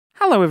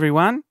Hello,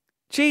 everyone.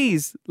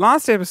 Geez,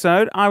 last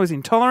episode I was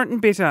intolerant and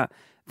bitter.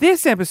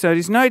 This episode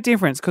is no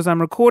different because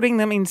I'm recording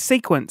them in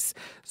sequence.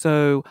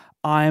 So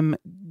I'm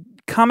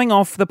coming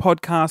off the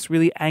podcast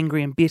really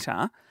angry and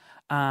bitter.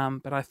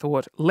 But I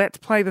thought, let's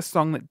play the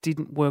song that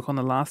didn't work on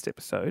the last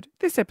episode,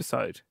 this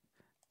episode.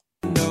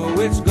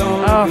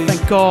 Oh,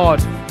 thank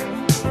God.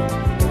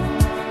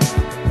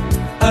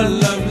 A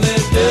lovely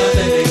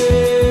day.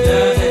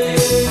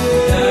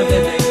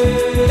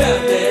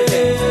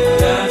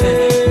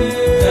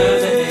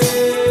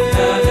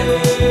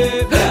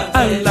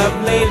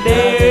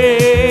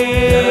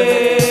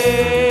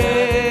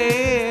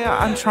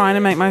 I'm trying to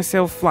make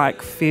myself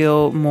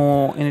feel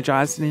more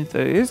energized and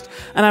enthused,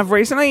 and I've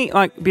recently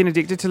been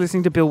addicted to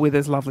listening to Bill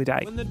Withers' "Lovely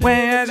Day." Don't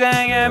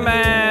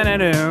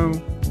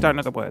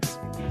know the words.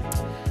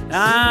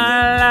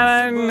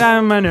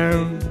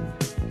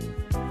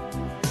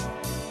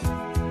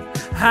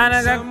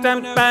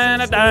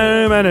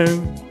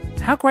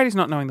 How great is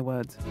not knowing the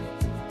words?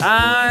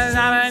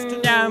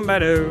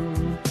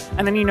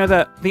 And then you know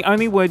that the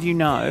only word you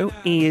know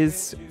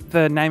is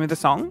the name of the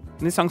song.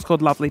 And this song's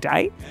called Lovely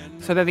Day.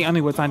 So they're the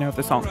only words I know of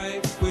the song.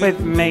 With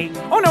me.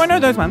 Oh no, I know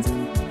those ones.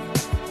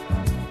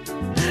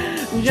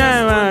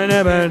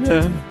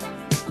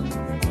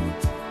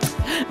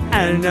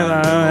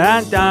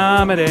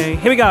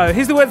 Here we go.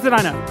 Here's the words that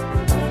I know.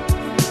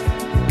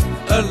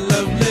 A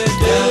lovely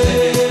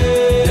day.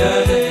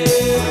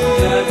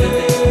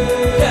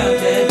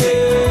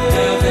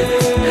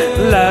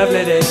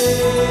 Lovely day.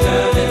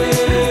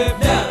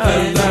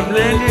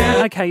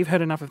 Okay, you've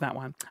heard enough of that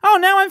one. Oh,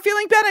 now I'm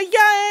feeling better.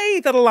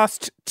 Yay! That'll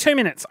last 2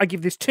 minutes. I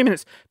give this 2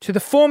 minutes to the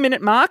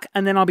 4-minute mark,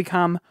 and then I'll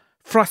become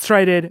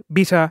frustrated,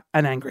 bitter,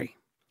 and angry.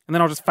 And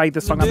then I'll just fade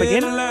the song up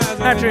again.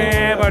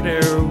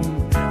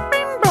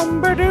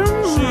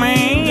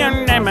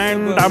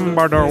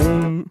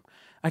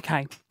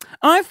 Okay.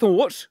 I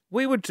thought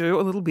we would do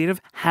a little bit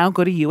of How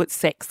Good Are You at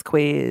Sex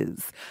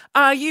quiz.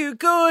 Are you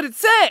good at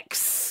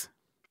sex?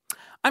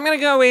 I'm going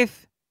to go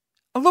with,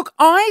 look,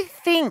 I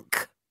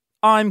think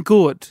I'm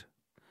good.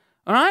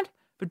 All right?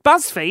 But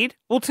BuzzFeed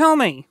will tell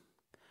me.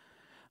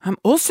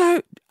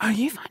 Also, are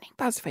you finding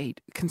BuzzFeed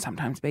can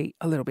sometimes be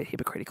a little bit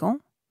hypocritical?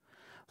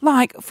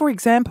 For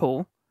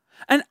example,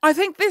 and I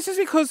think this is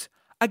because,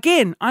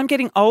 again, I'm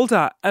getting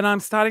older and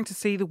I'm starting to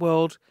see the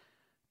world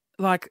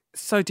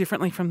so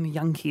differently from the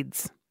young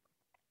kids.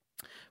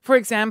 For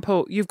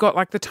example, you've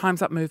got the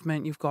Time's Up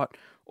movement, you've got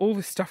all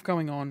this stuff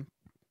going on.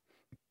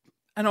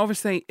 And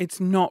obviously it's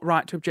not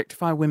right to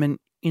objectify women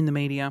in the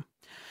media.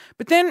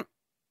 But then,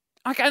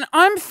 and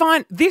I'm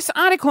fine. This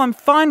article I'm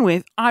fine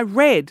with, I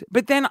read.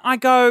 But then I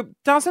go,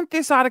 doesn't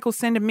this article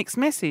send a mixed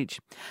message?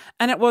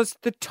 And it was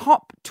the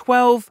top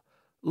 12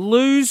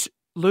 luge,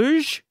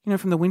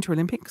 from the Winter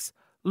Olympics,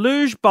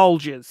 luge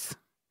bulges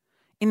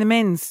in the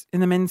men's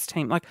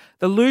team.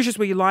 The luges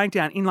where you're lying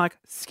down in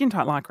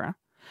skin-tight lycra.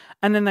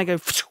 And then they go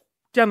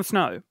down the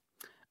snow.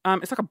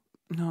 It's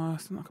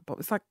not like a bob.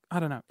 It's I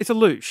don't know. It's a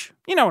luge.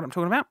 You know what I'm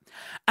talking about.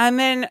 And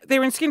then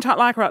they're in skin-tight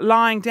lycra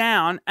lying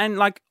down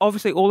and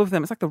obviously all of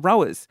them, it's like the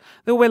rowers.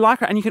 They all wear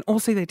lycra and you can all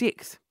see their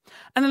dicks.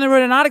 And then they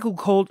wrote an article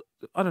called,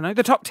 I don't know,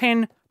 the top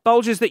 10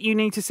 bulges that you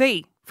need to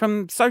see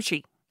from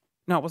Sochi.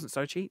 No, it wasn't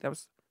Sochi. That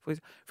was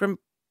from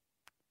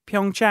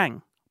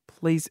Pyeongchang.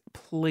 Please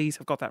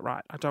have got that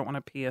right. I don't want to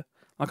appear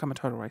like I'm a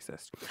total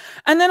racist.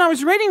 And then I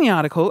was reading the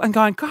article and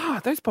going,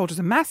 God, those bulges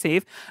are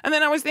massive. And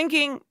then I was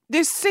thinking,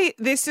 this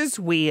is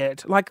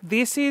weird.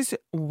 This is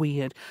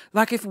weird.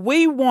 If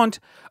we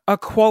want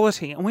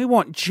equality and we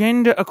want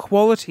gender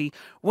equality,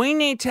 we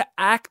need to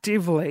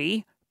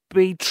actively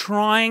be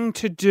trying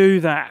to do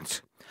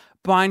that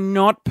by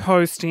not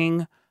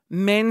posting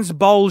men's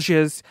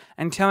bulges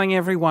and telling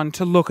everyone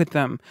to look at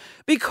them.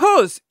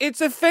 Because it's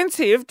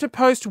offensive to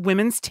post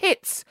women's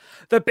tits.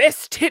 The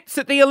best tits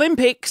at the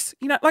Olympics.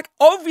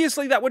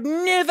 Obviously that would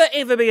never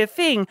ever be a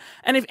thing.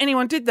 And if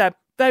anyone did that,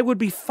 they would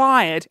be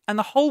fired and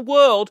the whole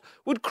world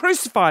would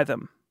crucify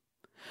them.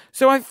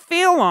 So I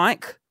feel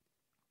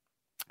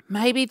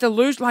maybe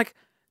delusion,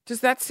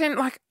 does that send,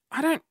 I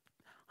don't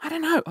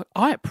know.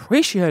 I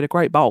appreciate a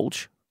great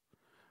bulge.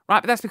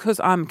 Right? But that's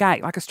because I'm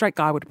gay. A straight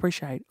guy would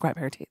appreciate a great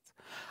pair of tits.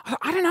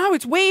 I don't know.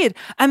 It's weird.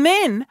 And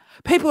then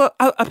people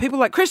are people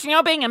like, Christian,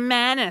 you're being a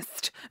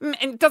manist.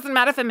 It doesn't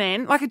matter for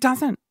men. It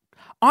doesn't.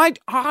 I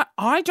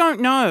don't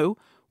know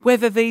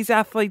whether these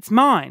athletes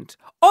mind.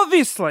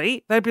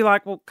 Obviously, they'd be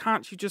like, well,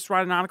 can't you just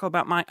write an article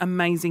about my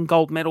amazing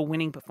gold medal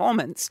winning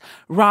performance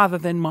rather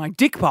than my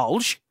dick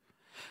bulge?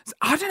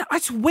 I don't know.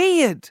 It's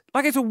weird.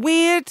 It's a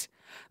weird,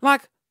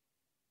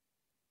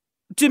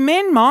 do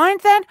men mind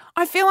that?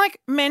 I feel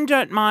like men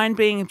don't mind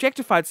being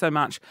objectified so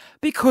much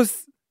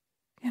because,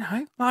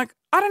 I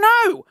don't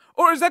know.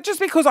 Or is that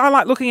just because I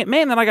like looking at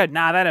men that I go,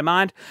 nah, they don't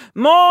mind.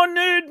 More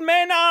nude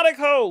men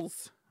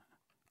articles.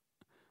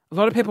 A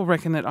lot of people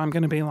reckon that I'm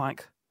going to be I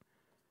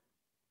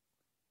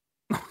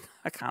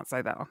can't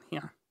say that on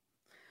here.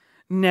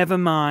 Never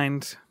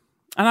mind.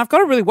 And I've got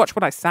to really watch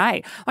what I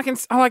say.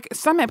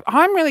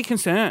 I'm really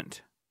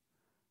concerned.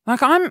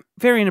 I'm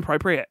very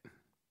inappropriate.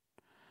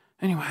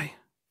 Anyway,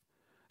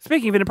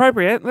 Speaking of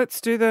inappropriate,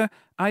 let's do the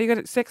Are You Good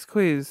at Sex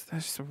quiz.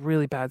 That's just a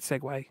really bad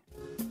segue.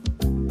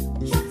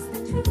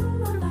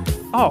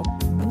 Oh,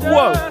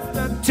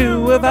 whoa.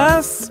 Two of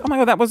us. Oh my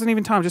God, that wasn't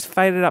even time. Just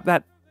faded up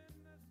that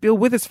Bill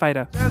Withers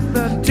fader.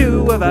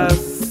 Two of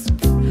us.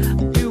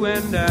 You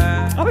and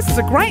I. Oh, this is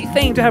a great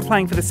thing to have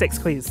playing for the sex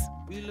quiz.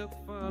 We look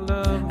for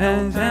love.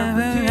 I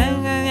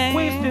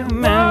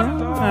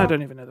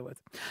don't even know the words.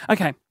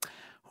 Okay.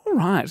 All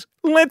right.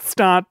 Let's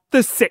start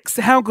the sex.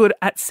 How good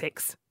at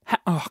sex?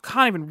 I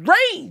can't even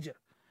read.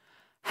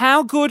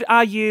 How good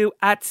are you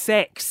at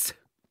sex?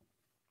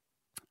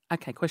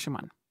 Okay, question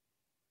 1.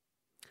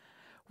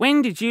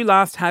 When did you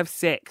last have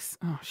sex?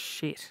 Oh,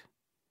 shit.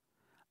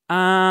 A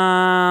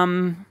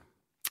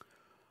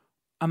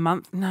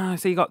month? No.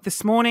 So you got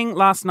this morning,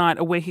 last night,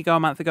 a week ago, a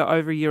month ago,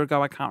 over a year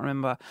ago. I can't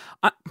remember.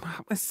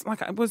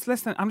 It was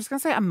less than. I'm just going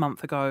to say a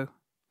month ago.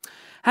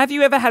 Have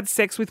you ever had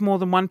sex with more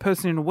than one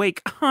person in a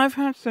week? I've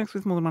had sex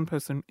with more than one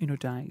person in a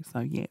day. So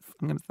yes,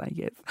 I'm going to say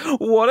yes.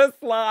 What a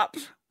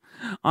slut!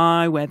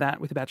 I wear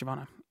that with a badge of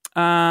honor.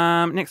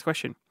 Next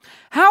question.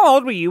 How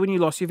old were you when you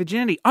lost your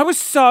virginity? I was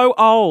so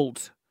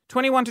old.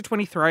 21 to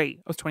 23.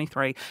 I was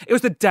 23. It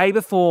was the day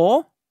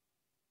before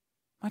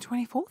my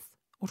 24th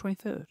or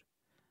 23rd.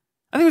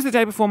 I think it was the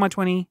day before my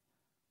 23rd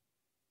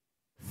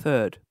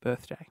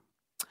birthday.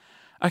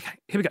 Okay,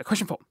 here we go.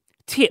 Question 4.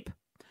 Tip.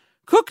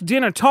 Cook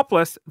dinner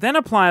topless, then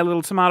apply a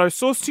little tomato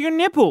sauce to your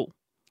nipple.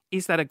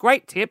 Is that a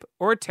great tip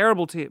or a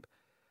terrible tip?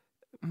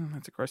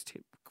 That's a gross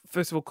tip.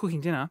 First of all, cooking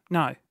dinner.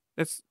 No,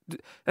 that's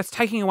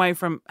taking away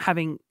from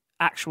having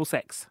actual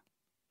sex.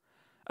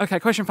 Okay,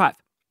 question 5.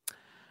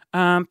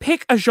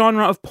 Pick a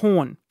genre of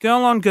porn.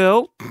 Girl on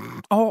girl.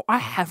 Oh, I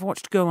have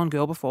watched Girl on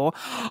Girl before.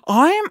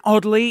 I am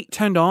oddly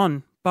turned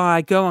on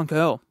by Girl on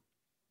Girl.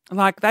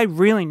 Like, they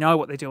really know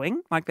what they're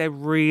doing. Like, they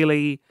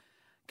really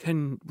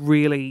can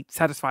really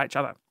satisfy each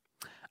other.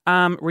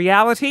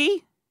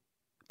 Reality.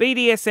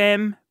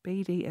 BDSM.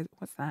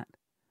 What's that?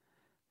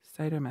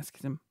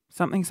 Sadomasochism.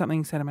 Something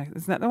sadomasochism.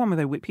 Isn't that the one where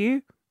they whip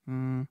you?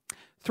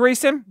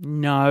 Threesome?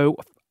 No.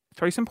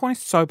 Threesome porn is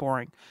so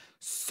boring.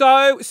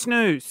 So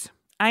snooze.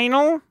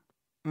 Anal?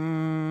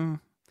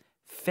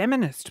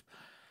 Feminist.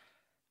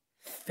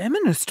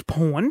 Feminist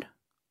porn?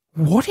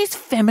 What is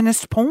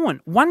feminist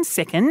porn? 1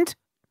 second.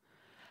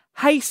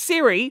 Hey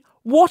Siri,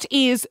 what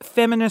is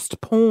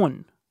feminist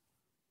porn?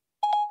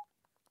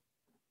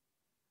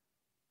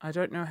 I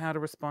don't know how to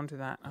respond to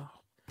that. Oh.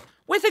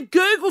 With a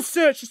Google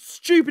search, it's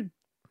stupid.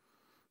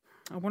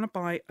 I want to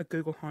buy a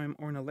Google Home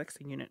or an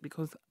Alexa unit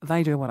because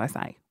they do what I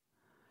say.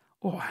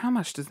 Oh, how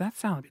much does that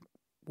sound? A bit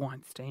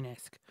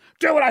Weinstein-esque.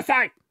 Do what I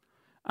say!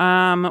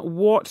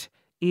 What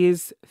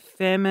is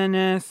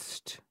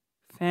feminist?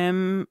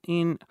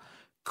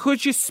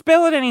 Could you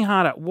spell it any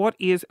harder? What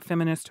is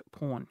feminist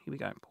porn? Here we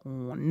go.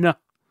 Porn. Oh,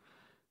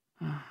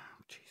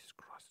 Jesus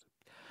Christ.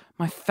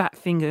 My fat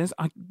fingers.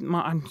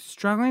 I'm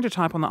struggling to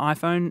type on the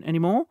iPhone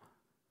anymore.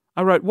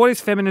 I wrote, what is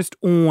feminist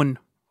porn?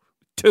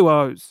 2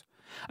 O's.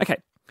 Okay.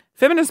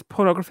 Feminist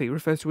pornography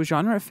refers to a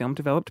genre of film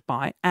developed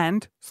by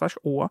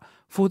and/or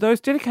for those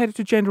dedicated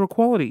to gender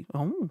equality.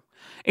 Oh.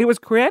 It was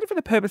created for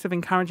the purpose of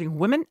encouraging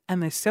women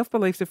and their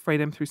self-beliefs of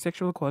freedom through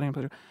sexual equality and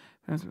pleasure.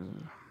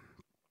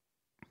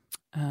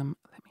 Let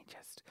me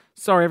just...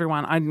 Sorry,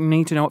 everyone. I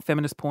need to know what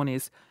feminist porn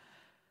is.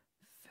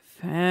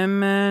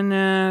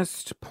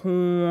 Feminist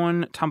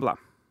porn Tumblr.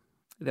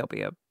 There'll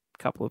be a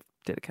couple of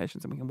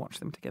dedications and we can watch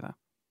them together.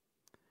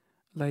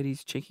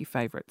 Ladies' cheeky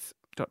favourites.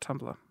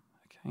 .tumblr.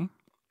 Okay.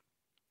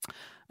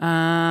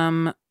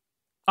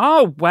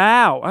 Oh,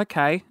 wow.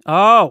 Okay.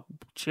 Oh,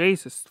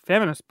 Jesus.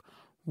 Feminist.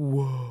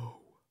 Whoa.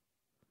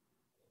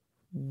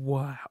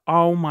 Wow.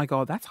 Oh, my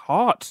God. That's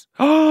hot.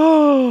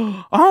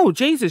 Oh,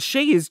 Jesus.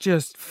 She is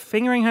just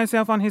fingering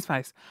herself on his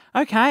face.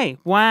 Okay.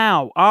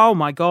 Wow. Oh,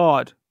 my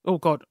God. Oh,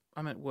 God.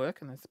 I'm at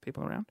work and there's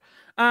people around.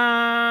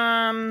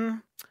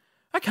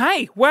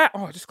 Okay. Wow.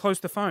 Oh, I just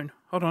closed the phone.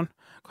 Hold on.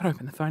 Got to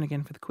open the phone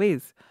again for the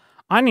quiz.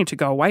 I need to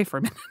go away for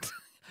a minute.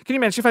 Can you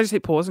imagine if I just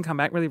hit pause and come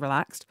back really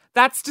relaxed?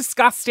 That's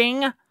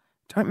disgusting.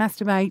 Don't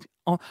masturbate.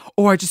 Or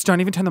I just don't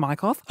even turn the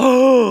mic off.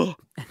 Oh,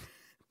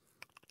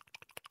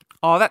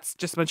 that's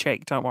just my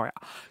cheek. Don't worry.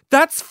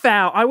 That's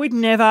foul. I would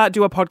never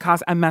do a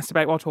podcast and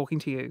masturbate while talking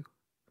to you.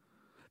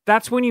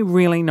 That's when you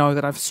really know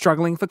that I'm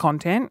struggling for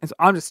content.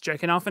 I'm just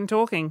jerking off and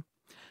talking.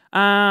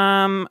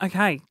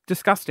 Okay.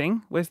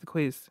 Disgusting. Where's the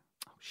quiz?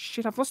 Oh,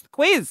 shit. I've lost the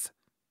quiz.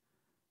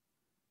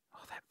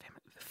 Oh, that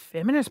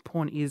feminist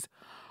porn is...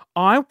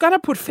 I'm going to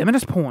put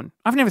feminist porn.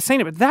 I've never seen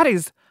it, but that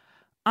is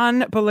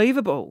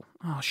unbelievable.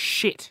 Oh,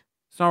 shit.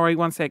 Sorry,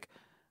 1 sec.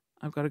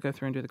 I've got to go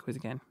through and do the quiz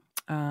again.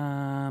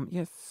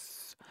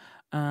 Yes.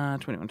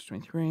 21 to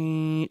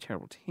 23.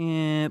 Terrible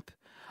tip.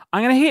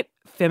 I'm going to hit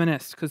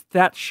feminist because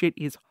that shit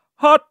is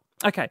hot.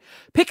 Okay.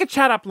 Pick a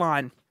chat up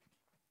line.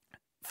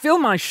 Fill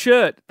my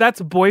shirt.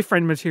 That's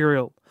boyfriend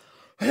material.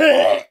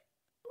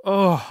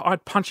 Oh,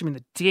 I'd punch him in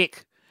the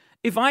dick.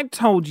 If I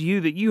told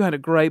you that you had a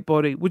great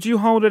body, would you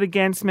hold it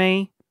against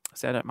me?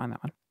 So I don't mind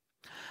that one.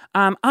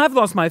 I've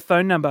lost my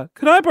phone number.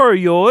 Could I borrow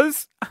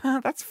yours?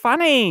 That's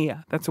funny.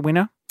 That's a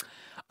winner.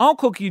 I'll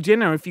cook you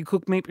dinner if you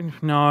cook me.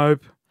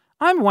 Nope.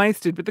 I'm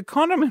wasted, but the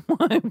condom in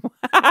my...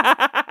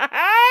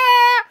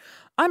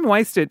 I'm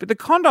wasted, but the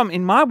condom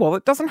in my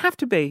wallet doesn't have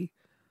to be.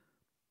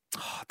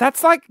 Oh,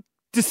 that's like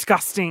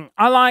disgusting.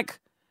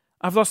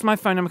 I've lost my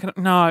phone number.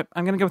 No,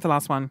 I'm going to go with the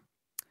last one.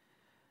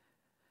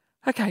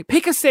 Okay,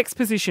 pick a sex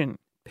position.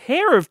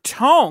 Pair of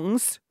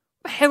tongs?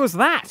 What the hell is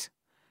that?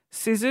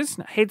 Scissors,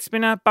 head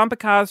spinner, bumper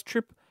cars,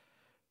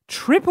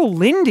 triple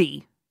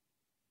Lindy.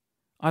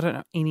 I don't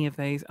know any of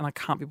these, and I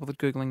can't be bothered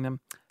Googling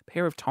them.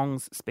 Pair of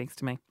tongs speaks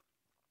to me.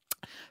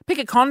 Pick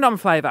a condom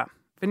flavour.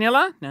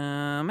 Vanilla?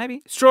 No,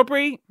 maybe.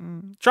 Strawberry?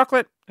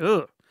 Chocolate?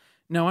 Ugh.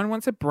 No one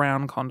wants a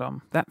brown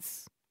condom.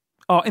 That's...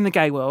 Oh, in the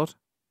gay world.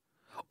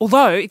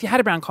 Although, if you had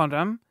a brown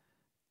condom,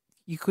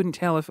 you couldn't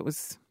tell if it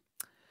was...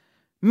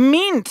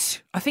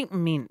 Mint! I think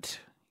mint.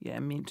 Yeah,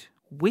 mint.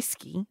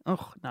 Whiskey?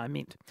 Oh, no,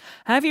 mint.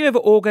 Have you ever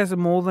orgasmed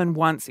more than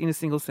once in a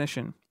single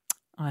session?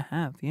 I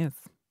have, yes.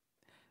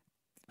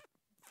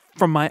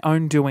 From my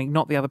own doing,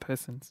 not the other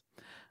person's.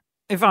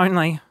 If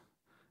only...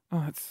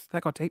 Oh,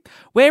 that got deep.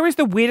 Where is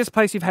the weirdest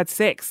place you've had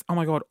sex? Oh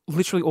my God,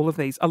 literally all of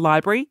these. A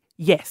library?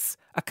 Yes.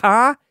 A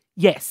car?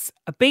 Yes.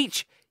 A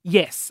beach?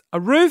 Yes. A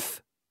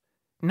roof?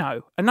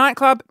 No. A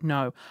nightclub?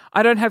 No.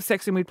 I don't have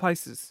sex in weird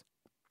places.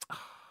 Oh,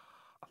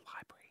 a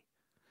library.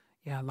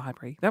 Yeah, a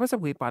library. That was a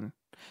weird one.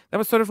 That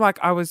was sort of like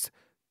I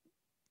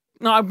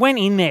went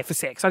in there for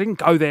sex. I didn't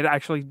go there to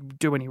actually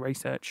do any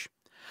research.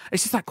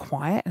 It's just like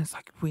quiet and it's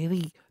like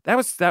really, that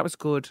was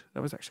good.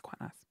 That was actually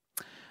quite nice.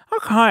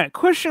 Okay,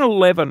 question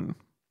 11.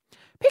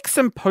 Pick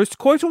some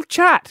post-coital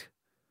chat.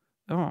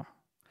 Oh,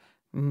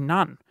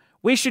 none.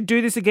 We should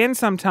do this again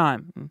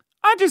sometime.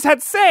 I just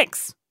had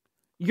sex.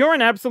 You're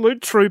an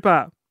absolute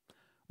trooper.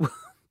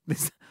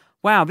 This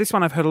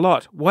one I've heard a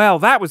lot. Well,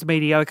 that was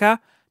mediocre.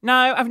 No,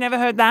 I've never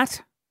heard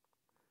that.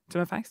 To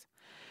my face.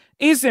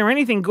 Is there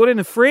anything good in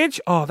the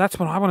fridge? Oh, that's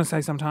what I want to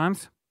say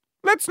sometimes.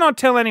 Let's not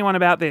tell anyone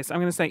about this. I'm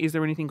going to say, is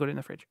there anything good in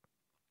the fridge?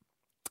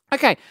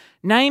 Okay,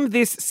 name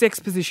this sex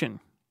position.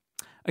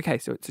 Okay,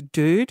 so it's a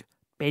dude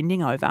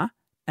bending over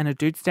and a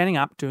dude standing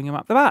up, doing him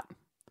up the butt.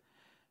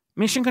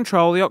 Mission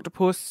Control, the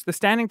octopus, the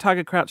standing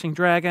tiger, crouching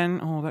dragon.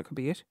 Oh, that could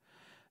be it.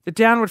 The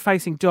downward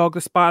facing dog,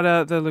 the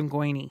spider, the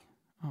linguine.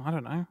 Oh, I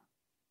don't know.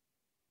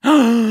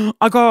 Oh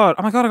my God,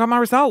 I got my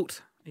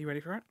result. Are you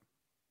ready for it?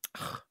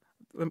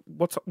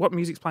 What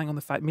music's playing on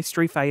the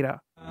mystery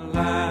fader?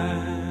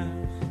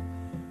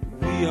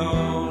 We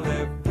all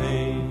have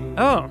pain.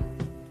 Oh.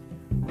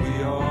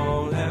 We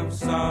all have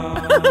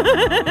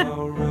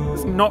sorrow.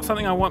 It's not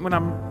something I want when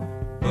I'm...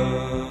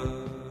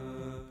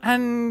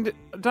 And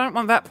I don't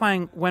want that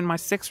playing when my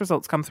sex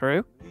results come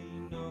through.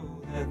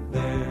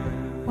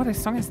 What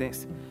song is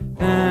this?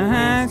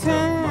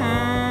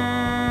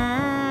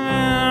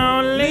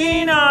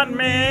 Lean on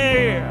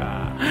me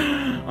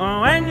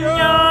when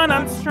you're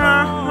not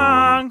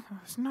strong.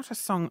 It's not a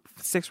song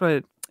for sex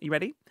related. You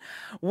ready?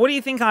 What do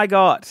you think I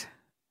got?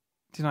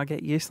 Did I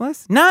get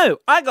useless? No,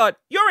 I got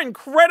you're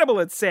incredible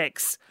at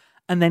sex.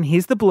 And then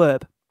here's the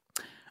blurb.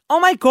 Oh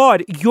my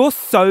God, you're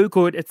so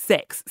good at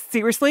sex.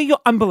 Seriously,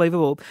 you're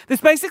unbelievable. There's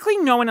basically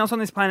no one else on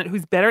this planet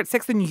who's better at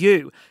sex than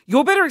you.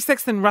 You're better at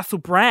sex than Russell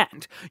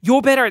Brand.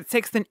 You're better at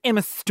sex than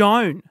Emma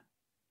Stone.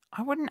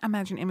 I wouldn't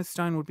imagine Emma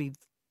Stone would be...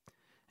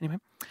 Anyway.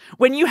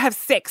 When you have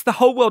sex, the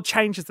whole world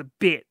changes a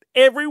bit.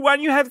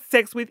 Everyone you have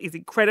sex with is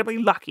incredibly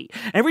lucky.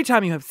 Every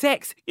time you have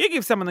sex, you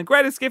give someone the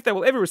greatest gift they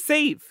will ever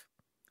receive.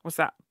 What's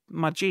that?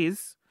 My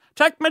jizz?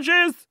 Take my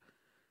jizz!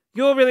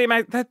 You're really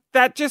amazing.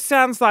 That just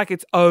sounds like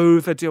it's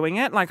overdoing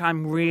it. Like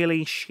I'm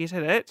really shit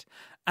at it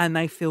and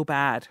they feel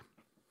bad.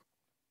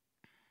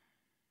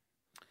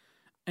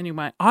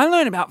 Anyway, I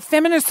learned about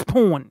feminist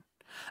porn.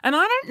 And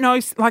I don't know,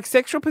 like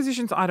sexual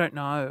positions, I don't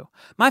know.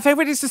 My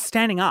favourite is just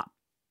standing up.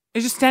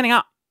 It's just standing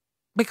up.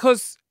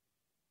 Because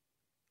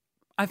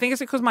I think it's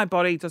because my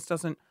body just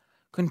doesn't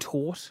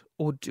contort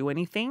or do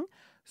anything.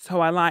 So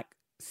I like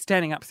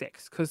standing up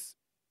sex because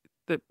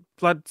the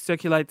blood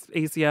circulates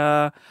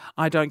easier.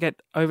 I don't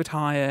get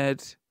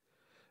overtired.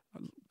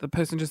 The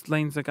person just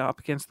leans up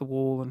against the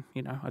wall and,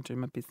 I do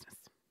my business.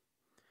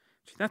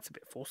 Gee, that's a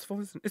bit forceful,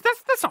 isn't it?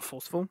 That's not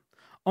forceful.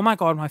 Oh my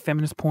God, my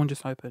feminist porn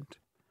just opened.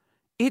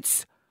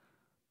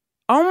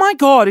 Oh my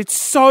God, it's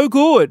so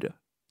good.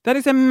 That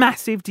is a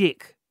massive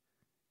dick.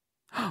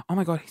 Oh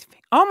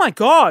my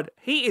God,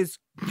 he is...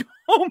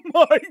 Oh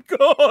my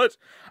God.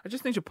 I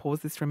just need to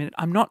pause this for a minute.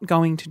 I'm not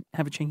going to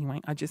have a cheeky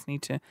wank. I just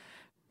need to...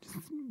 Just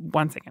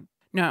 1 second.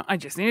 No, I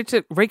just needed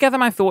to regather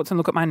my thoughts and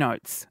look at my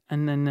notes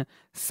and then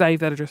save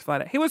that address for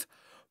later. He was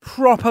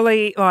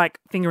properly,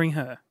 fingering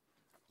her.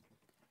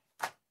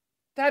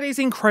 That is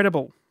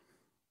incredible.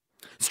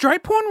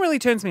 Straight porn really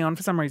turns me on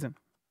for some reason.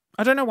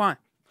 I don't know why.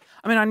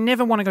 I mean, I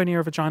never want to go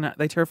near a vagina.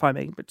 They terrify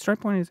me, but straight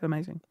porn is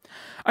amazing.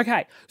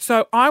 Okay,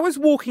 so I was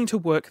walking to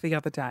work the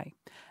other day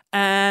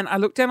and I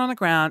looked down on the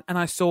ground and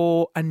I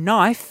saw a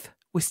knife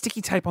with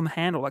sticky tape on the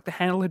handle. Like the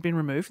handle had been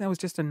removed and there was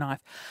just a knife.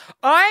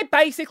 I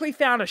basically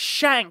found a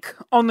shank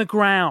on the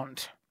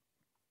ground.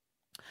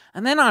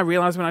 And then I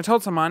realised when I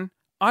told someone,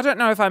 I don't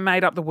know if I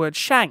made up the word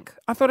shank.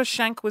 I thought a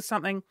shank was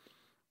something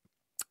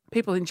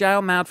people in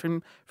jail mad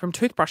from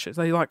toothbrushes.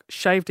 They like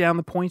shave down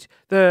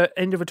the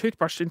end of a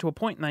toothbrush into a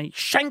point, and they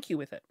shank you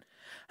with it.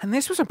 And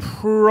this was a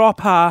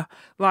proper,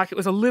 like, it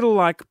was a little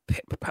like,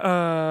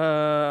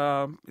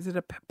 is it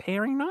a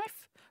paring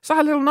knife? So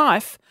a little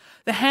knife.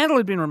 The handle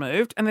had been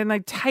removed, and then they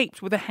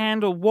taped where the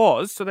handle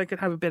was so they could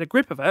have a better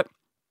grip of it,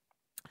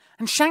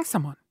 and shank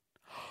someone.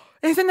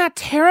 Isn't that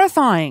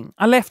terrifying?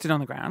 I left it on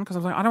the ground because I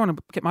was like, I don't want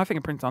to get my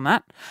fingerprints on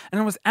that. And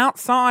it was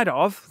outside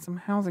of some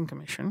housing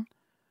commission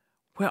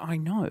where I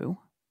know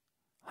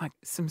like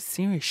some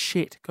serious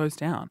shit goes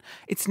down.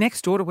 It's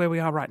next door to where we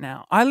are right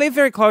now. I live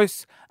very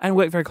close and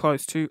work very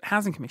close to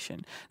housing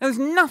commission. Now, there's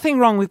nothing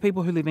wrong with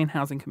people who live in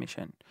housing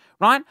commission,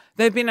 right?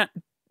 They've been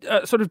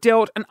sort of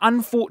dealt an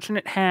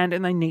unfortunate hand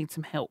and they need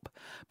some help.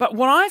 But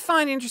what I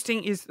find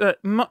interesting is that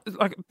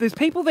like there's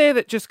people there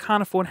that just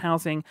can't afford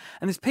housing,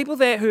 and there's people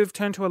there who have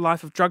turned to a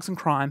life of drugs and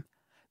crime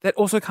that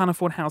also can't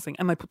afford housing,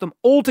 and they put them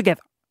all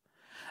together.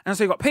 And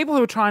so you've got people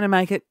who are trying to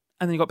make it,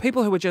 and then you've got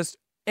people who are just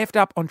effed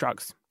up on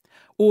drugs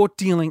or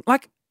dealing.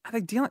 Like, are they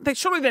dealing?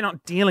 Surely they're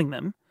not dealing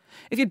them.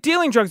 If you're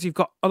dealing drugs, you've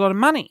got a lot of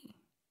money.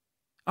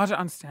 I don't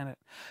understand it.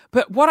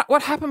 But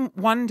what happened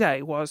one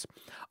day was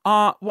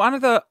one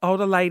of the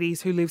older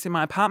ladies who lives in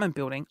my apartment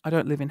building, I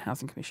don't live in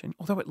housing commission,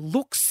 although it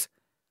looks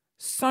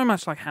so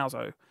much like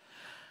Houso,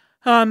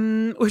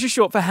 which is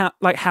short for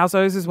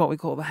Housos is what we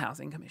call the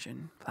housing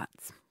commission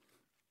flats.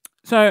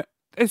 So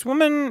this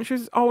woman, she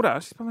was older,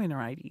 she's probably in her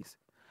 80s.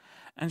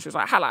 And she was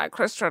like, hello,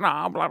 Christian,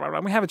 blah, blah, blah.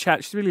 And we have a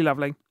chat. She's really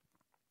lovely.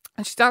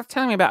 And she starts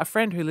telling me about a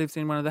friend who lives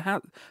in one of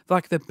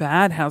the the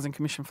bad housing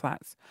commission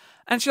flats.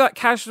 And she like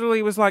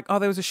casually was like, oh,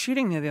 there was a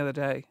shooting there the other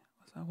day.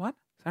 I was like, what?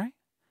 Sorry?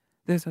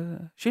 There's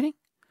a shooting?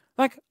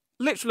 Like,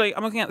 literally,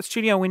 I'm looking out the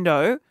studio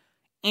window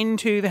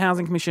into the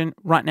housing commission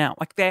right now.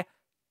 Like, they're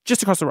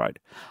just across the road.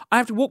 I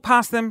have to walk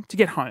past them to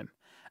get home.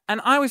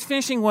 And I was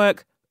finishing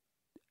work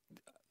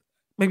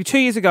maybe 2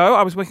 years ago.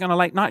 I was working on a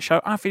late night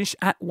show. I finished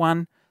at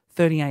 1:30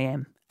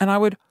 a.m. And I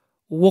would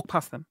walk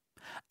past them.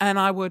 And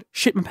I would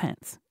shit my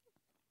pants.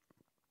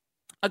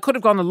 I could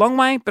have gone the long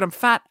way, but I'm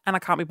fat and I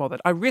can't be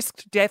bothered. I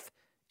risked death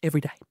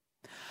every day.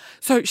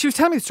 So she was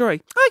telling me the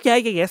story. Oh,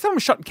 yeah. Someone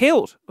was shot and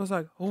killed. I was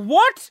like,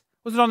 what?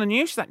 Was it on the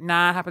news? She's like,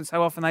 nah, it happens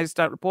so often they just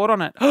don't report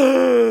on it.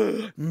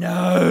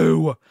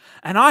 No.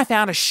 And I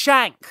found a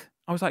shank.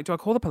 I was like, do I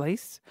call the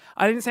police?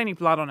 I didn't see any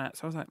blood on it.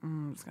 So I was like,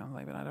 I'm just going to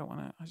leave it. I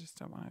just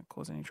don't want to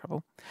cause any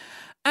trouble.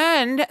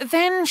 And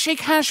then she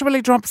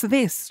casually drops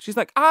this. She's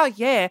like, oh,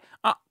 yeah.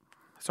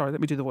 Sorry,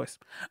 let me do the voice.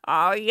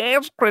 Oh,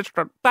 yes,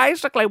 Christian.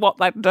 Basically what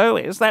they do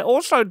is they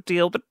also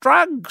deal the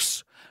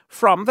drugs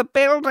from the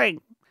building.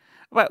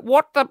 But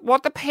what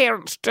the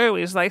parents do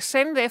is they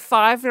send their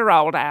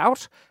 5-year-old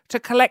out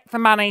to collect the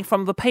money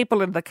from the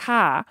people in the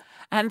car,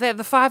 and then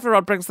the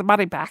 5-year-old brings the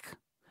money back,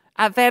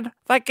 and then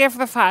they give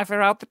the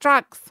 5-year-old the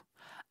drugs.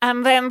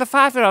 And then the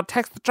 5-year-old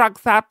takes the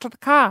drugs out to the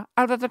car,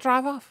 and then they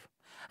drive off.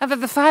 And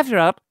then the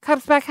 5-year-old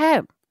comes back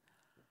home.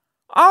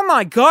 Oh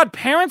my God,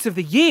 Parents of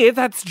the Year,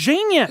 that's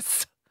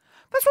genius.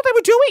 That's what they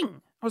were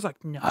doing. I was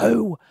like,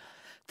 no,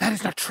 that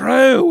is not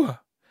true.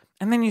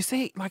 And then you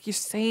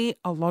see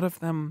a lot of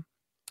them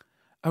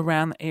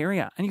around the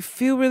area and you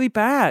feel really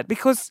bad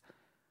because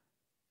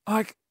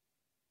like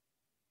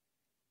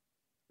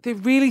they're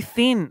really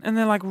thin and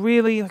they're like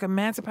really like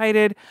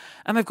emancipated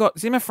and they've got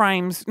Zimmer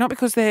frames, not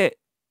because they're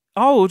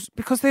old,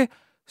 because they're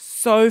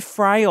so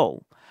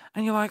frail.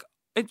 And you're like,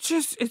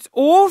 it's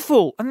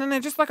awful. And then they're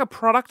just like a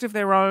product of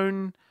their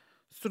own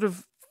sort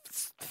of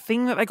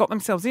thing that they got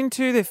themselves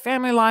into, their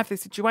family life, their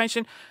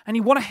situation, and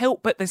you want to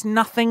help, but there's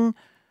nothing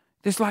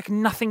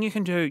you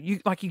can do.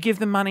 You give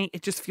them money,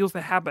 it just fuels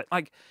their habit.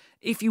 Like,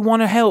 if you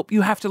want to help,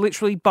 you have to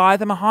literally buy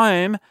them a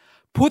home,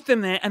 put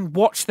them there and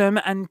watch them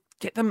and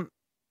get them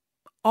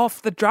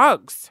off the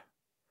drugs.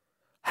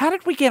 How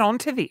did we get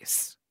onto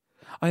this?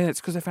 Oh yeah, it's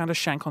because I found a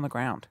shank on the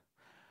ground.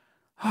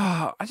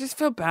 Oh, I just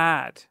feel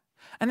bad.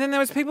 And then there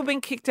was people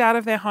being kicked out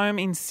of their home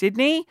in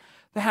Sydney.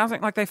 The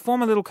housing, like they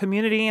form a little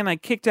community and they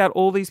kicked out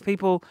all these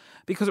people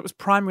because it was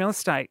prime real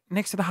estate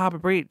next to the Harbour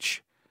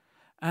Bridge.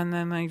 And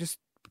then they just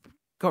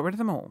got rid of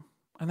them all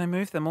and they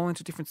moved them all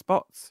into different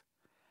spots.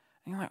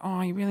 And you're like,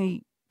 oh, you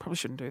really probably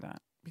shouldn't do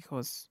that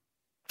because,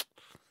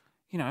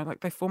 you know,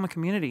 like they form a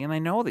community and they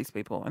know all these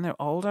people and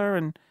they're older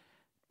and,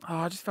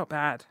 I just felt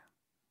bad.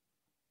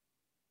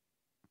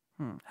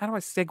 How do I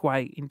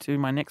segue into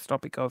my next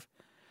topic of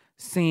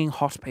seeing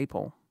hot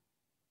people?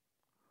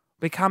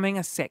 Becoming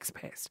a sex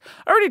pest.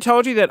 I already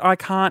told you that I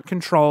can't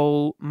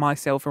control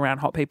myself around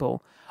hot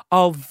people.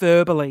 I'll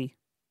verbally,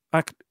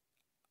 like,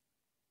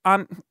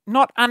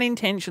 not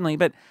unintentionally,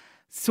 but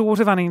sort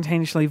of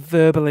unintentionally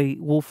verbally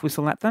wolf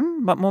whistle at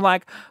them, but more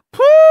like,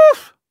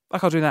 poof!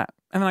 Like, I'll do that.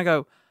 And then I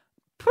go,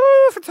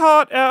 poof, it's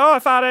hot. Oh, I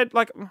farted.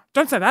 Like,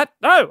 don't say that.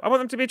 No, I want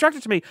them to be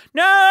attracted to me.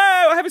 No,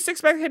 I have a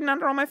six-pack hidden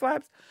under all my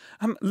flaps.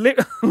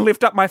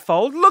 Lift up my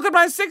fold. Look at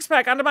my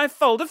six-pack under my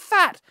fold of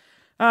fat.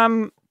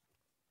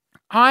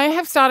 I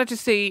have started to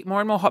see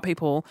more and more hot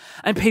people,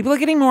 and people are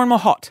getting more and more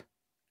hot.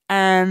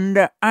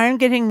 And I'm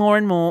getting more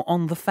and more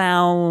on the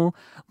foul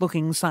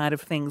looking side of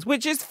things,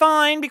 which is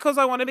fine because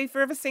I want to be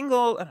forever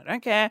single and I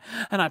don't care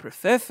and I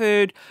prefer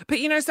food. But,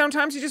 you know,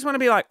 sometimes you just want to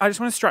be like, I just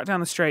want to strut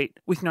down the street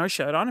with no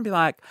shirt on and be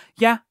like,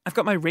 yeah, I've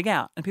got my rig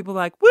out. And people are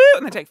like, woo,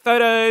 and they take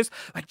photos,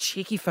 like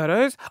cheeky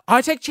photos.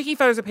 I take cheeky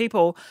photos of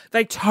people.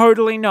 They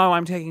totally know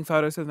I'm taking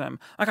photos of them.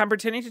 Like I'm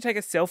pretending to take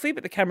a selfie,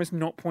 but the camera's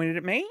not pointed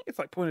at me. It's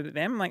like pointed at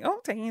them. I'm like,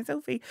 oh, taking a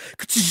selfie.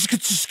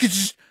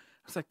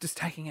 I was like just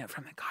taking it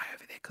from the guy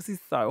over there because he's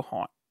so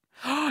hot.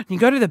 You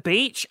go to the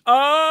beach,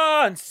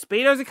 and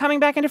Speedos are coming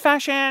back into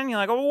fashion. You're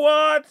like,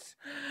 what?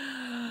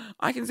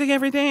 I can see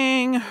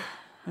everything.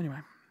 Anyway.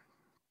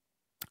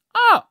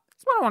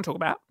 That's what I want to talk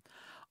about.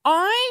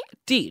 I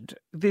did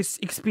this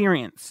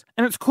experience,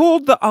 and it's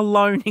called the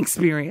alone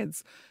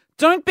experience.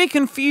 Don't be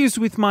confused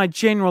with my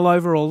general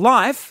overall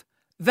life.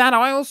 That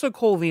I also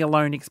call the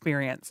alone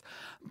experience.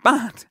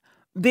 But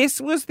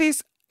this was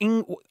this,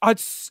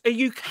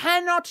 you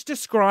cannot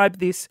describe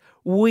this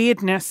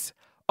weirdness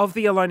of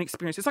the alone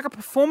experience. It's like a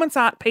performance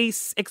art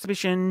piece,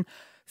 exhibition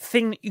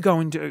thing that you go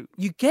and do.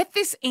 You get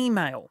this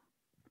email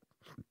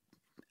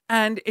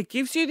and it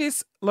gives you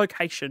this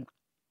location.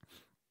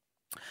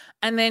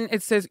 And then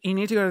it says, you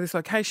need to go to this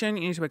location,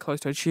 you need to wear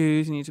closed-toed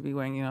shoes, you need to be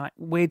wearing, you know, like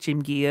wear gym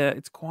gear.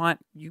 It's quite,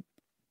 you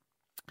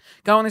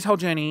go on this whole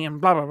journey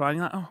and blah, blah, blah. And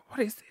you're like, oh, what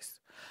is this?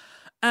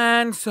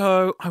 And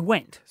so I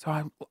went.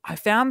 So I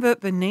found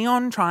the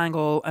neon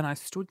triangle and I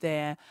stood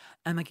there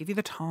and they give you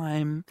the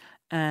time.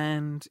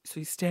 And so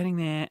you're standing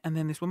there and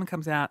then this woman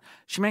comes out.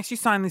 She makes you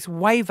sign this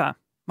waiver.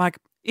 Like,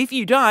 if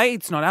you die,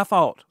 it's not our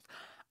fault.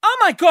 Oh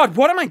my God,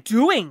 what am I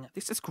doing?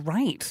 This is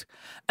great.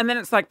 And then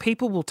it's like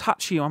people will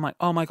touch you. I'm like,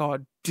 oh my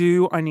God,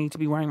 do I need to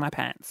be wearing my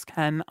pants?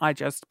 Can I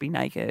just be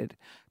naked?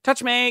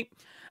 Touch me.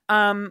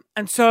 And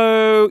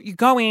so you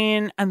go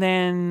in and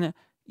then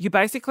you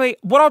basically,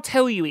 what I'll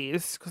tell you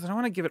is, because I don't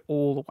want to give it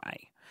all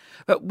away,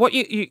 but what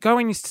you go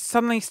in, you're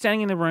suddenly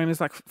standing in the room. There's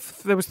like,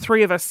 there was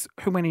 3 of us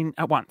who went in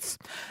at once.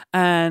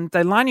 And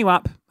they line you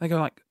up. They go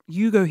like,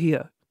 you go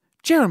here.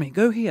 Jeremy,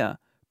 go here.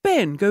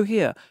 Ben, go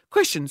here.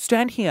 Christian,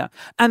 stand here.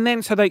 And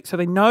then so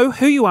they know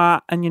who you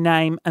are and your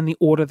name and the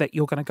order that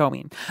you're going to go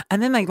in.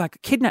 And then they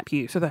like kidnap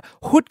you. So the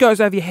hood goes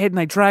over your head and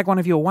they drag one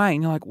of you away.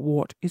 And you're like,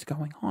 what is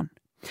going on?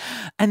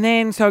 And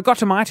then so it got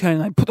to my turn.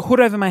 And they put the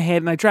hood over my head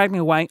and they dragged me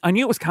away. I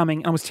knew it was coming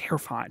and I was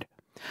terrified.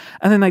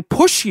 And then they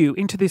push you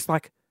into this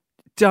like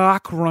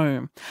dark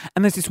room.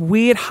 And there's this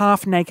weird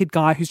half-naked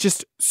guy who's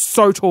just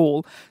so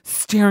tall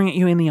staring at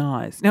you in the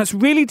eyes. Now it's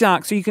really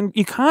dark, so you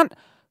can't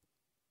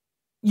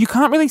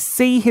really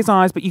see his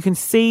eyes, but you can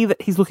see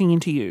that he's looking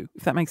into you,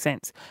 if that makes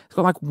sense. He's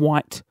got like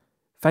white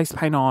face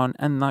paint on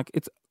and like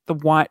the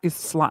white is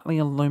slightly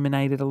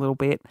illuminated a little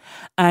bit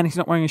and he's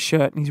not wearing a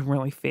shirt and he's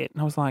really fit.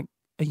 And I was like,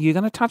 are you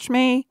going to touch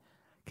me?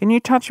 Can you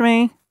touch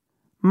me?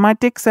 My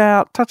dick's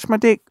out. Touch my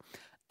dick.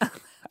 I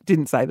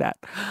didn't say that.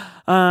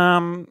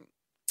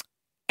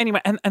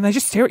 Anyway, and they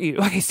just stare at you.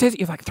 Like he stares at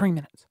you for like 3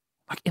 minutes,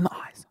 like in the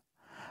eyes.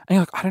 And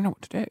you're like, I don't know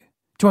what to do.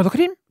 Do I look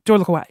at him? Do I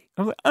look away?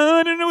 I was like, oh,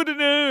 I don't know what to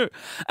do.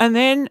 And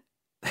then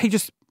he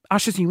just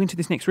ushers you into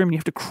this next room and you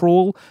have to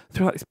crawl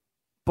through like this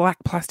black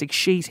plastic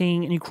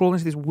sheeting and you crawl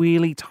into this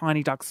really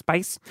tiny dark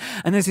space.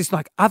 And there's this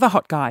like other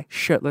hot guy,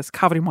 shirtless,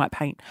 covered in white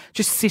paint,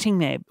 just sitting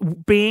there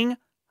being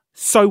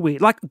so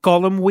weird, like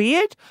Gollum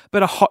weird,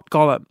 but a hot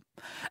Gollum.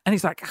 And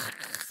he's like,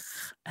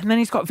 and then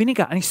he's got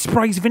vinegar and he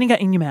sprays vinegar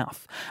in your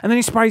mouth. And then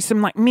he sprays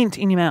some like mint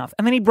in your mouth.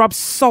 And then he rubs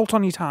salt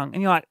on your tongue.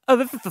 And you're like, oh,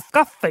 this is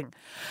disgusting.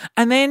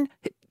 And then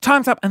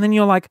time's up. And then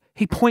you're like,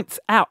 he points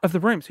out of the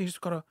room. So you just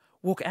got to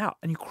walk out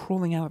and you're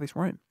crawling out of this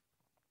room.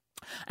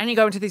 And you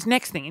go into this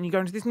next thing and you go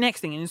into this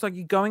next thing. And it's like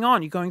you're going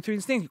on, you're going through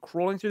these things, you're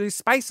crawling through these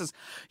spaces.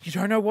 You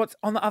don't know what's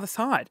on the other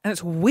side. And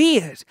it's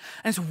weird.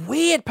 And it's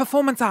weird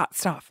performance art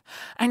stuff.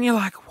 And you're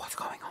like, what's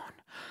going on?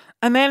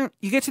 And then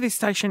you get to this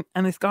station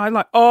and this guy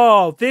like,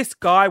 oh, this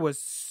guy was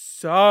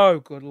so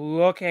good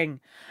looking.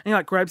 And he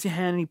like grabs your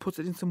hand and he puts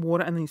it in some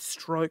water and then he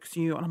strokes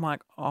you. And I'm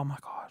like, oh my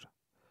God.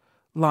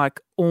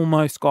 Like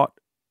almost got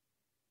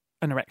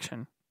an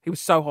erection. He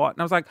was so hot. And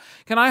I was like,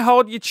 can I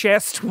hold your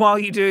chest while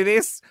you do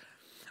this?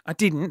 I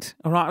didn't.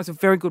 All right. I was a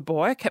very good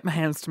boy. I kept my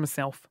hands to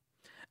myself.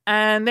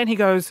 And then he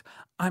goes,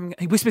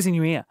 he whispers in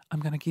your ear, I'm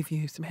going to give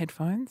you some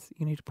headphones.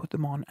 You need to put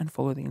them on and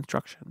follow the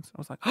instructions. I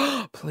was like,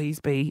 oh, please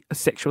be a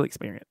sexual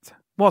experience.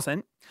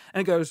 Wasn't.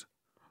 And it goes,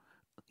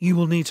 you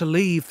will need to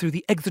leave through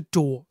the exit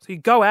door. So you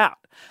go out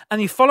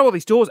and you follow all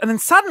these doors. And then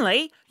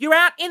suddenly you're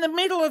out in the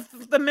middle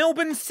of the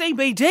Melbourne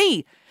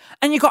CBD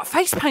and you've got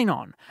face paint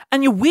on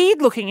and you're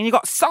weird looking and you've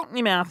got salt in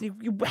your mouth.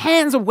 Your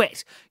hands are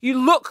wet.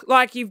 You look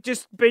like you've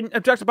just been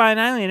abducted by an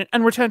alien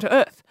and returned to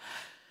Earth.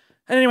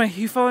 And anyway,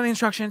 you follow the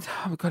instructions.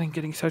 Oh my God, I'm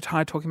getting so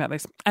tired talking about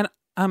this.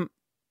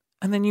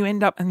 And then you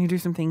end up and you do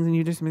some things and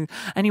you do some things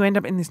and you end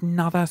up in this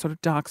another sort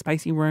of dark,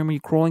 spacey room where you're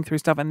crawling through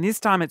stuff. And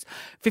this time it's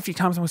 50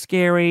 times more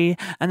scary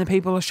and the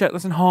people are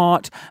shirtless and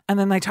hot and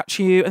then they touch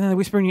you and then they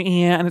whisper in your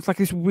ear and it's like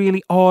this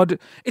really odd.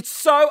 It's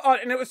so odd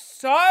and it was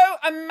so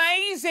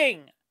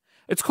amazing.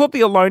 It It's called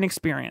the Alone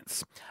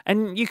Experience.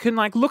 And you can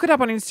like look it up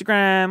on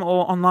Instagram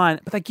or online,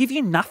 but they give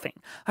you nothing.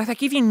 Like they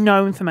give you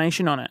no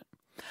information on it.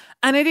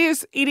 And it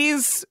is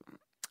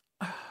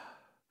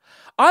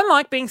I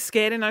like being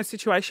scared in those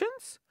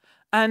situations.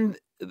 And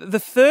the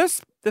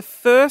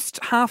first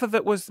half of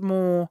it was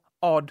more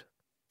odd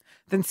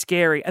than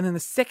scary. And then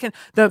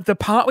the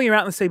part where you're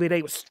out in the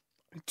CBD was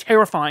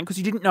terrifying because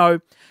you didn't know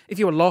if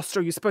you were lost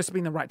or you're supposed to be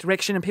in the right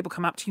direction, and people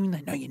come up to you and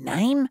they know your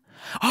name.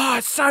 Oh,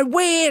 it's so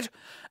weird.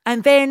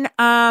 And then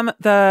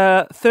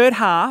the third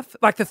half,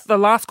 like the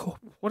last,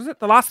 what is it?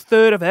 The last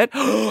third of it,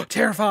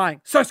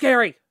 terrifying, so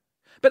scary.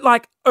 But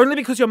like only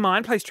because your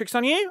mind plays tricks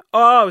on you.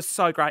 Oh, it was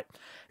so great.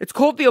 It's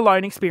called the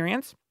Alone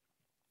Experience,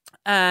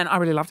 and I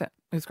really loved it.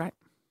 It was great.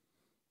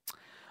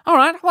 All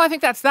right, well, I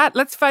think that's that.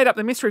 Let's fade up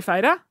the mystery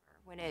fader.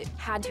 When it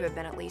had to have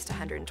been at least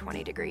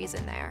 120 degrees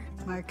in there.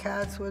 My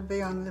cats would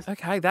be on this.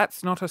 Okay,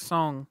 that's not a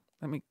song.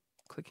 Let me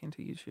click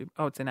into YouTube.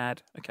 Oh, it's an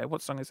ad. Okay,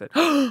 what song is it?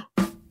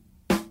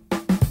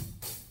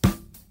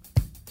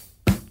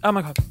 Oh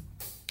my God.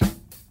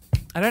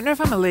 I don't know if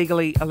I'm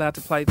illegally allowed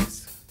to play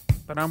this,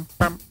 but oh,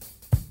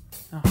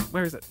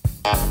 where is it?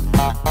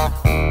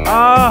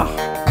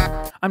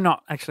 Oh, I'm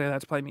not actually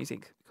allowed to play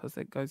music because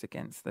it goes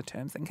against the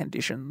terms and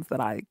conditions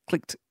that I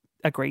clicked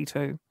agree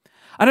to.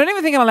 I don't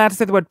even think I'm allowed to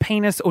say the word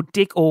penis or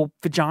dick or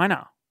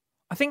vagina.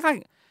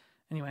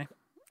 Anyway,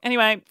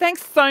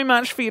 thanks so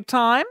much for your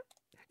time.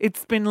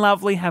 It's been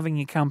lovely having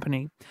your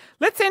company.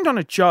 Let's end on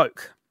a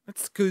joke.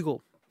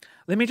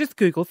 Let me just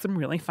Google some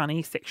really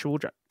funny sexual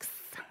jokes.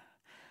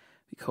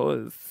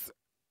 Because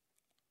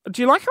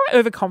do you like how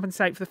I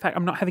overcompensate for the fact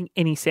I'm not having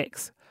any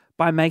sex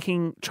by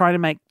trying to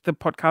make the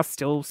podcast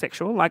still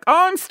sexual? Like,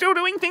 oh, I'm still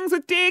doing things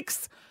with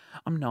dicks.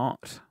 I'm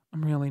not.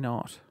 I'm really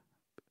not.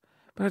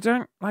 But I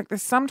don't, like,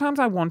 there's sometimes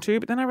I want to,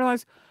 but then I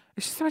realize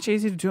it's just so much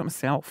easier to do it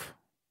myself.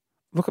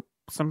 Look at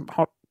some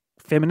hot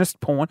feminist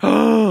porn.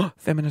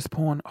 Feminist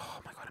porn. Oh,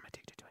 my God, I'm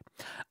addicted to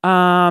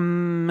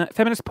it.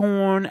 Feminist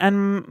porn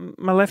and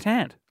my left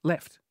hand.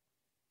 Left.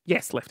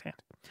 Yes, left hand.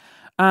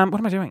 What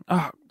am I doing?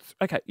 Oh,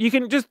 okay. You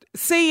can just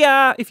see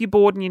if you're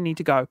bored and you need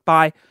to go.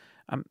 Bye.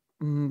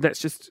 That's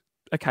just,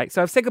 okay.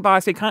 So I've said goodbye,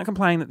 so you can't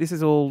complain that this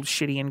is all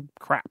shitty and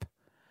crap.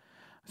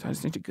 So I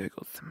just need to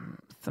Google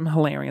some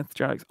hilarious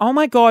jokes. Oh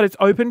my God, it's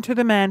open to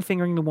the man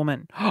fingering the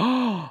woman.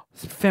 Oh,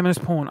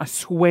 feminist porn. I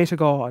swear to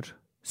God.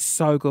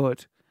 So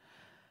good.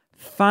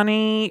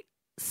 Funny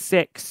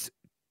sex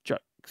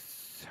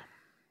jokes.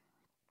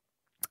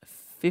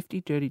 50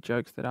 dirty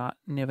jokes that are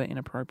never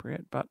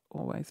inappropriate, but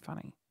always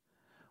funny.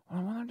 Well,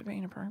 I want them to be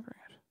inappropriate.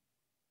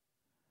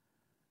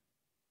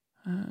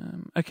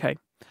 Okay.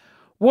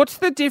 What's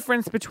the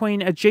difference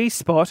between a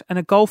G-spot and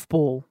a golf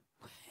ball?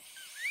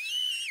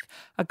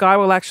 A guy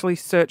will actually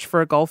search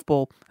for a golf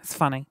ball. It's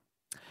funny.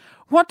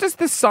 What does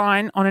the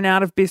sign on an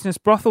out-of-business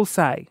brothel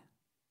say?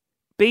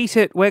 Beat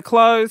it, we're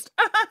closed.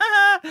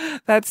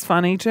 That's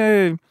funny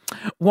too.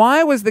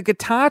 Why was the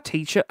guitar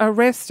teacher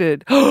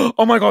arrested?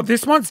 Oh my God,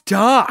 this one's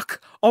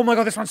dark. Oh my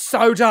God, this one's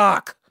so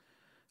dark.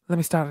 Let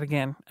me start it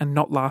again and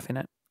not laugh in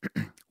it.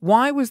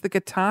 Why was the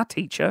guitar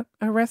teacher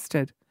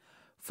arrested?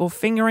 For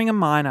fingering a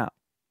minor.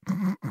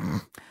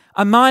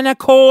 A minor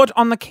chord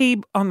on the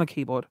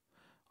keyboard.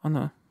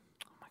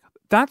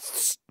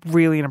 That's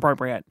really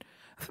inappropriate.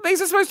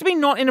 These are supposed to be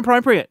not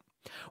inappropriate.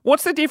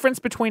 What's the difference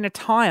between a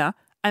tire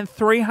and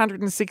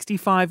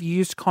 365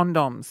 used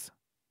condoms?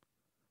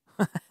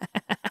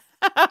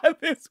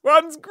 This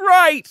one's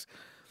great.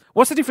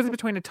 What's the difference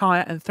between a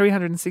tire and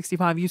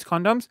 365 used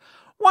condoms?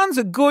 One's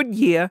a good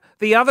year,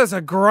 the other's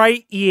a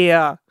great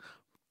year.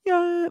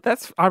 Yeah,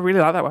 I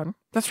really like that one.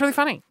 That's really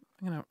funny.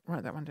 I'm going to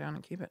write that one down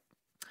and keep it.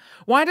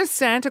 Why does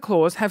Santa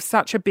Claus have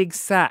such a big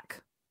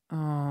sack?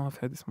 Oh, I've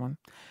heard this one.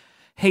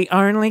 He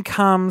only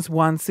comes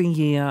once a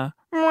year.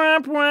 Okay.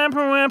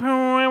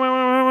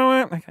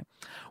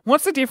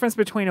 What's the difference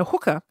between a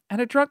hooker and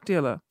a drug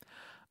dealer?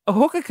 A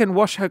hooker can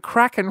wash her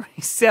crack and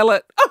resell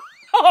it.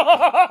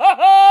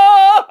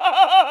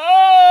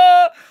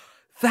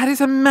 That is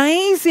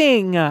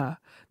amazing.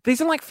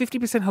 These are like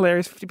 50%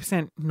 hilarious,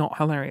 50% not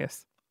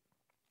hilarious.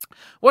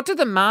 What do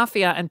the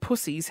mafia and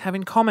pussies have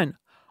in common?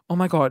 Oh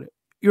my God.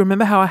 You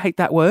remember how I hate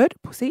that word,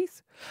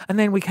 pussies? And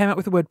then we came up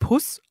with the word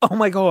puss. Oh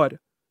my God.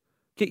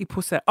 Get your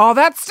puss out. Oh,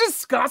 that's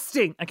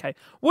disgusting. Okay.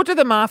 What do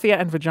the mafia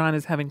and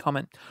vaginas have in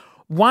common?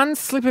 One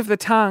slip of the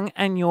tongue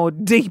and you're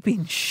deep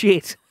in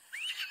shit.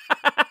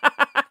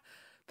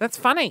 That's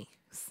funny.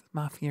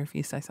 Mafia, if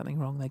you say something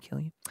wrong, they kill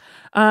you.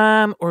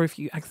 Or if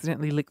you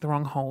accidentally lick the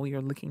wrong hole,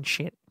 you're licking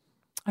shit.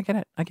 I get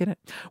it.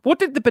 What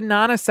did the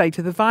banana say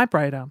to the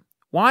vibrator?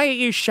 Why are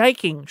you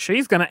shaking?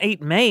 She's going to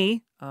eat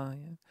me. Oh,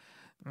 yeah.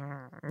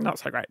 Not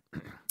so great.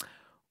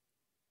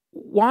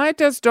 Why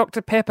does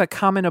Dr. Pepper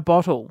come in a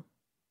bottle?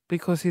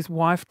 Because his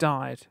wife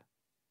died.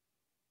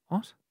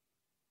 What?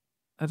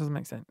 That doesn't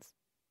make sense.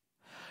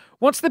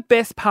 What's the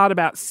best part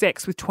about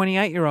sex with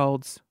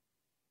 28-year-olds?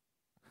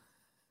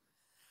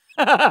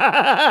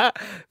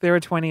 There are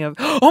 20 of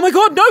them. Oh my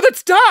God, no,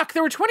 that's dark.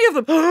 There are 20 of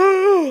them.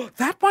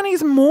 That one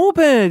is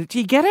morbid. Do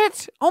you get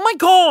it? Oh my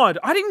God,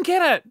 I didn't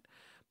get it.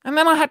 And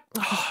then I had,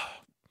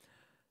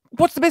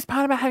 what's the best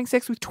part about having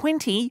sex with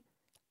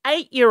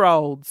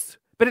 28-year-olds?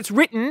 But it's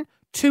written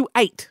to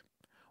 8.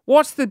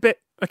 What's the bit?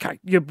 Okay,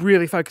 you're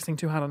really focusing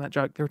too hard on that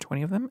joke. There are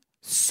 20 of them.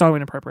 So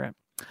inappropriate.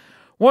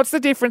 What's the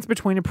difference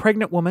between a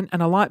pregnant woman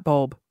and a light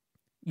bulb?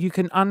 You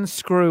can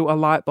unscrew a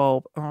light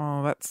bulb.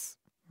 Oh, that's,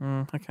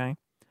 okay.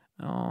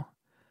 Oh,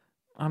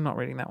 I'm not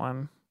reading that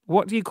one.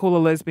 What do you call a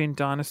lesbian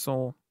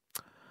dinosaur?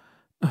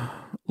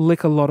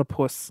 Lick a lot of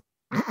puss.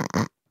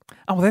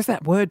 Oh, there's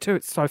that word too.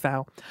 It's so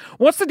foul.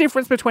 What's the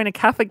difference between a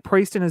Catholic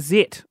priest and a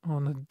zit? Oh,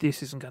 no,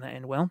 this isn't going to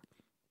end well.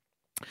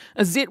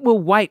 A zit will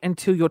wait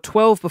until you're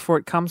 12 before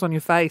it comes on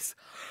your face.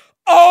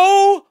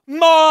 Oh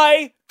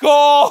my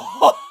God.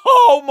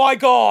 Oh my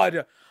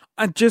God.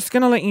 I'm just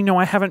going to let you know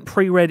I haven't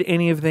pre-read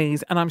any of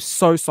these and I'm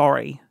so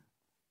sorry.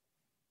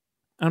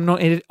 I'm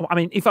not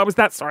if I was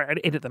that sorry,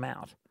 I'd edit them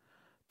out.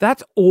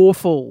 That's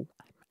awful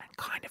and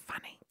kind of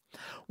funny.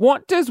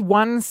 What does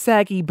one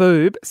saggy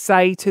boob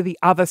say to the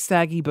other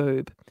saggy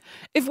boob?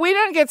 If we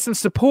don't get some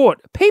support,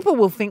 people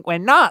will think we're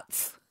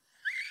nuts.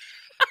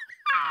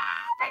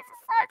 This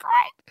is so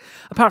great.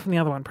 Apart from the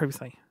other one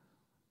previously.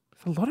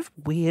 There's a lot of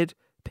weird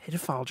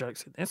pedophile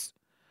jokes in this.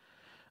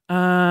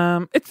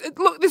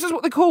 Look, this is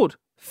what they're called.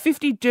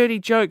 50 dirty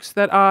jokes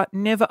that are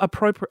never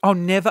appropriate. Oh,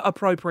 never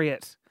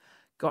appropriate.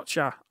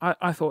 Gotcha.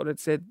 I thought it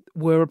said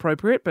were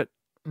appropriate, but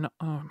no.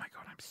 Oh my God,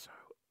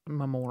 I'm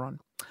a moron.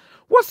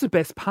 What's the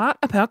best part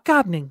about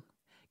gardening?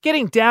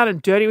 Getting down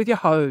and dirty with your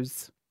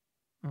hose.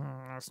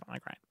 That's not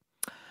that great.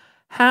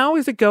 How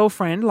is a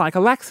girlfriend like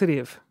a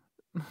laxative?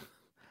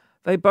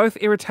 They both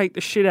irritate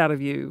the shit out of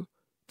you.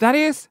 That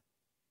is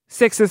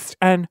sexist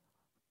and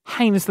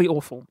heinously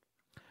awful.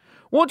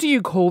 What do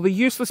you call the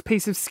useless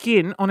piece of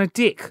skin on a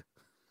dick?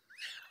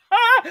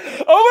 Oh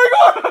my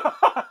God!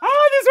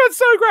 This one's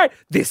so great.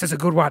 This is a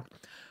good one.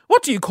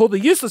 What do you call the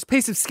useless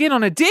piece of skin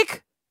on a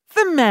dick?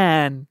 The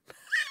man.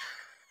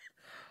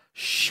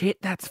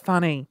 Shit, that's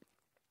funny.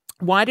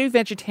 Why do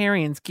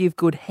vegetarians give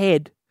good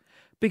head?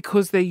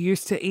 Because they're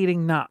used to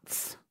eating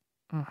nuts.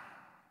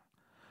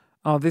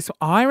 Oh,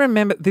 I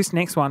remember this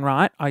next one,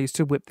 right? I used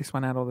to whip this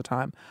one out all the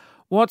time.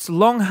 What's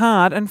long,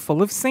 hard, and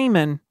full of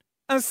semen?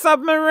 A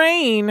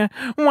submarine.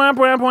 Wah,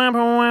 wah, wah, wah,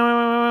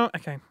 wah.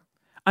 Okay.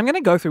 I'm going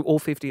to go through all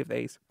 50 of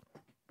these.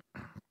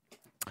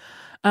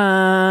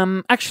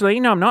 Actually,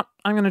 no, I'm not.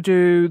 I'm going to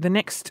do the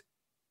next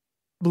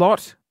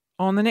lot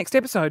on the next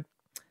episode.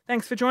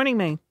 Thanks for joining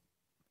me.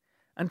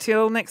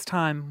 Until next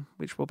time,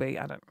 which will be, it's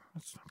a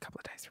couple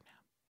of days from now.